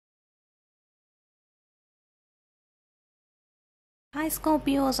Hi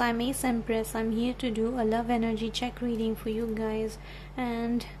Scorpios, I'm AceEmpress. I'm here to do a love energy check reading for you guys,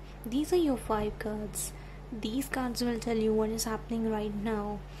 and these are your 5 cards. These cards will tell you what is happening right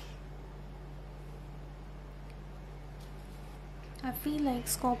now. I feel like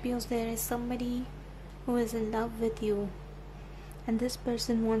Scorpios, there is somebody who is in love with you, and this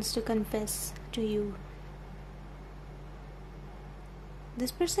person wants to confess to you.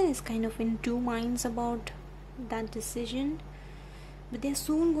 This person is kind of in two minds about that decision, but they're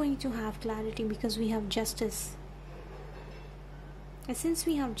soon going to have clarity because we have justice. And since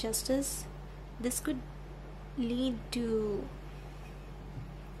we have justice, this could lead to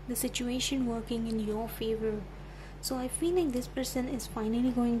the situation working in your favor. So I feel like this person is finally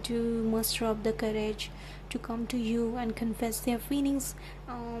going to muster up the courage to come to you and confess their feelings.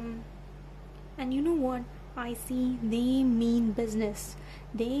 And you know what? I see they mean business.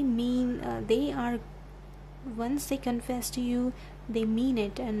 They are, once they confess to you, they mean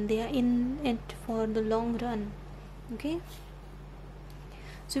it, and they are in it for the long run. Okay,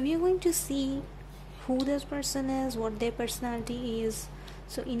 so we are going to see who this person is, what their personality is.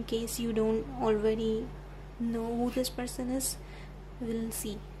 So in case you don't already know who this person is, we'll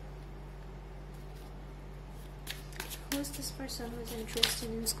see who is this person who is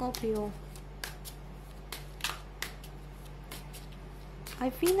interested in Scorpio. I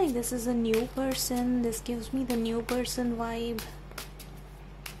feel like this is a new person. This gives me the new person vibe.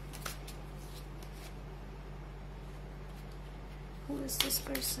 Who is this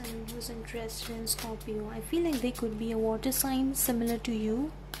person who's interested in Scorpio? I feel like they could be a water sign similar to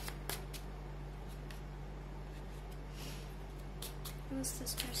you. Who is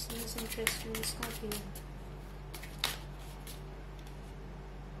this person who's interested in Scorpio?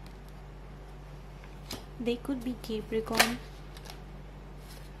 They could be Capricorn.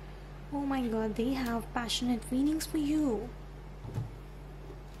 Oh my god, they have passionate feelings for you.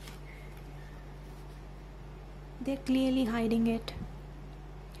 They're clearly hiding it.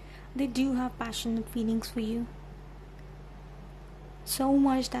 They do have passionate feelings for you. So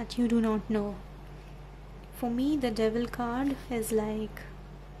much that you do not know. For me, the Devil card is like,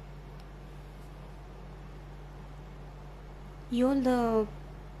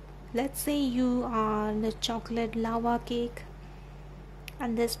 let's say you are the chocolate lava cake,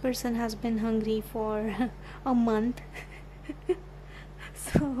 and this person has been hungry for a month.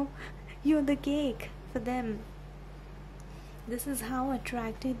 So you're the cake for them. This is how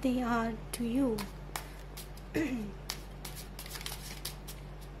attracted they are to you.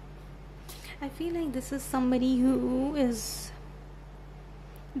 I feel like this is somebody who is,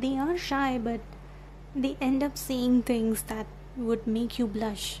 they are shy, but they end up saying things that would make you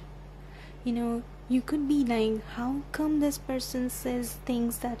blush. You know, you could be like, how come this person says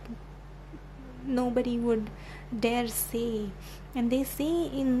things that nobody would dare say? And they say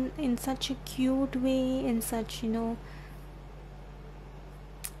in such a cute way, in such,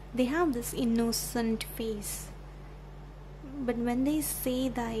 they have this innocent face. But when they say,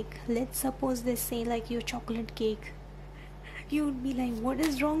 like, let's suppose they say like your chocolate cake, you would be like, what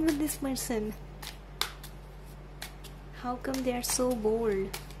is wrong with this person? How come they are so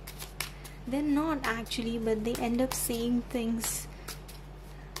bold? They're not actually, but they end up saying things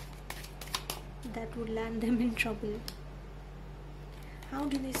that would land them in trouble. How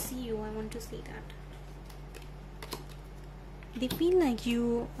do they see you? I want to see that. They feel like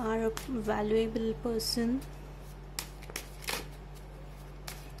you are a valuable person.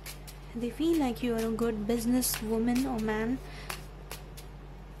 They feel like you are a good business woman or man,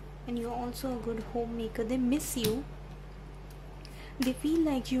 and you're also a good homemaker. They miss you. They feel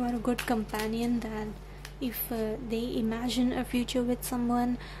like you are a good companion, that if they imagine a future with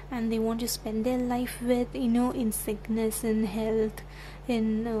someone and they want to spend their life with, in sickness, in health,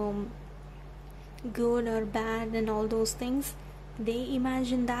 in good or bad and all those things, they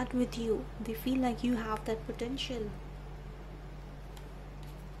imagine that with you. They feel like you have that potential.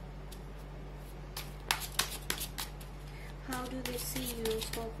 How do they see you,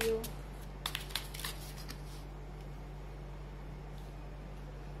 Scorpio?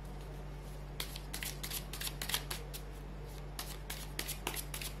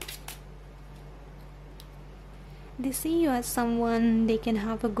 They see you as someone they can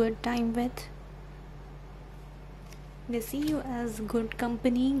have a good time with. They see you as good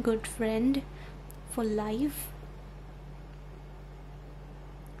company, good friend for life.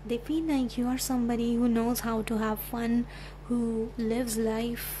 They feel like you are somebody who knows how to have fun, who lives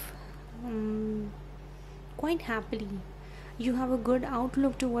life quite happily. You have a good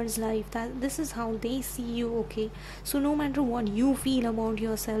outlook towards life. This is how they see you, okay? So no matter what you feel about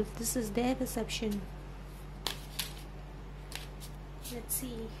yourself, this is their perception. Let's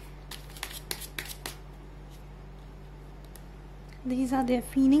see. These are their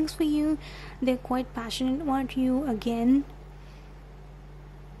feelings for you. They're quite passionate about you again.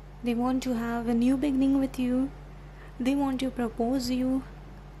 They want to have a new beginning with you. They want to propose you,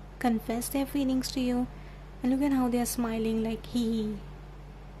 confess their feelings to you. And look at how they are smiling like hee.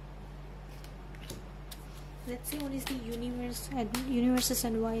 Let's see what is the universe's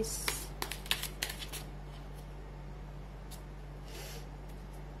advice.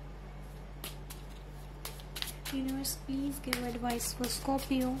 Universe, please give advice for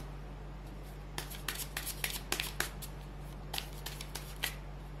Scorpio.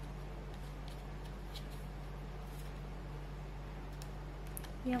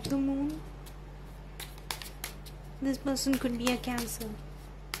 We have the moon. This person could be a Cancer.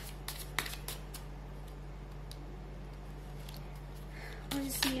 What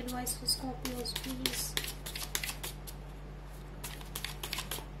is the advice for Scorpios, please?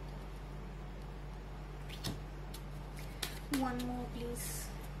 One more, please.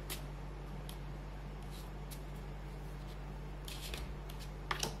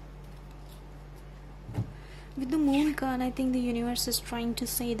 With the moon card, I think the universe is trying to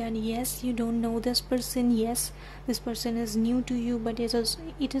say that yes, you don't know this person. Yes, this person is new to you, but it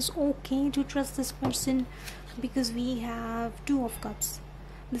is okay to trust this person, because we have Two of Cups.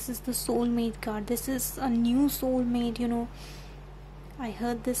 This is the soulmate card. This is a new soulmate, you know. I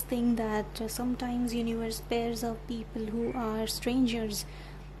heard this thing that sometimes universe pairs of people who are strangers.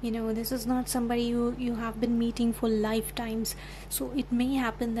 You know, this is not somebody you have been meeting for lifetimes. So it may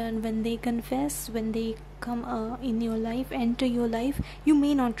happen that when they confess, when they come in your life, enter your life, you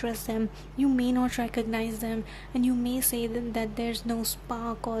may not trust them, you may not recognize them, and you may say that there's no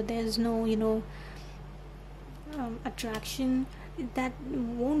spark, or there's no, you know, attraction. That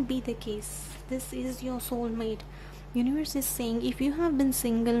won't be the case. This is your soulmate. Universe is saying, if you have been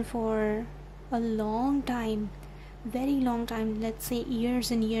single for a long time, very long time, let's say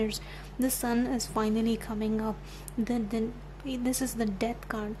years and years, the sun is finally coming up. This is the death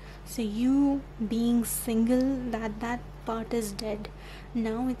card. So you being single, that part is dead.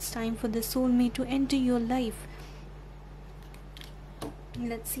 Now it's time for the soulmate to enter your life.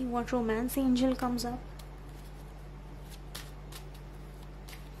 Let's see what romance angel comes up.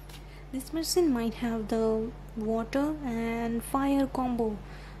 This person might have the water and fire combo.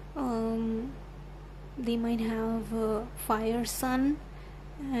 They might have fire sun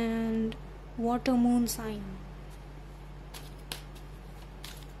and water moon sign,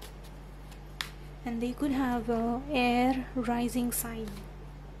 and they could have air rising sign.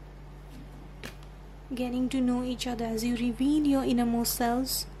 Getting to know each other, as you reveal your innermost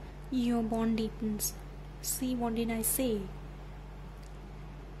selves, your bond deepens. See, what did I say?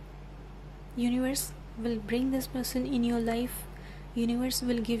 Universe will bring this person in your life. Universe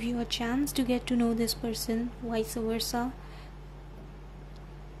will give you a chance to get to know this person, vice versa.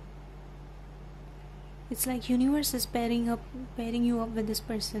 It's like universe is pairing you up with this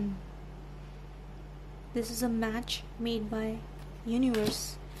person. This is a match made by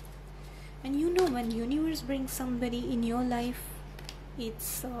universe. And you know, when universe brings somebody in your life,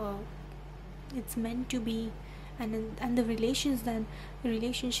 it's meant to be. And the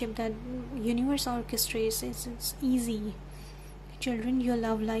relationship that universe orchestrates, it's easy. Children, your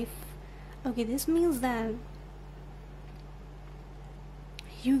love life. Okay, this means that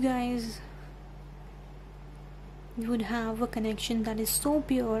you guys would have a connection that is so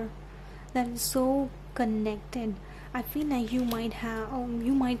pure, that is so connected. I feel like you might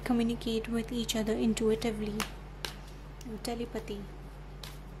communicate with each other intuitively. Telepathy.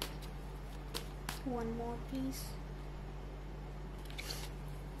 One more, please.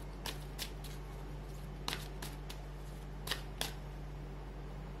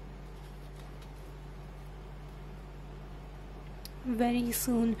 Very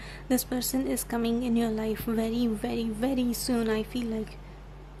soon, this person is coming in your life. Very, very, very soon. I feel like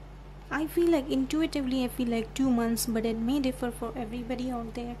intuitively, I feel like 2 months, but it may differ for everybody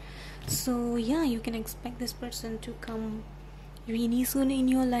out there. So yeah, you can expect this person to come really soon in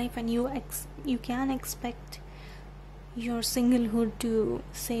your life, and you can expect your singlehood to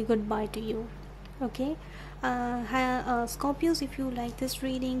say goodbye to you. Okay, Scorpios, if you like this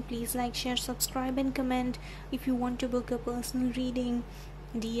reading, please like, share, subscribe, and comment. If you want to book a personal reading,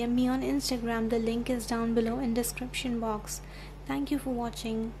 DM me on Instagram. The link is down below in description box. Thank you for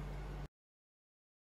watching.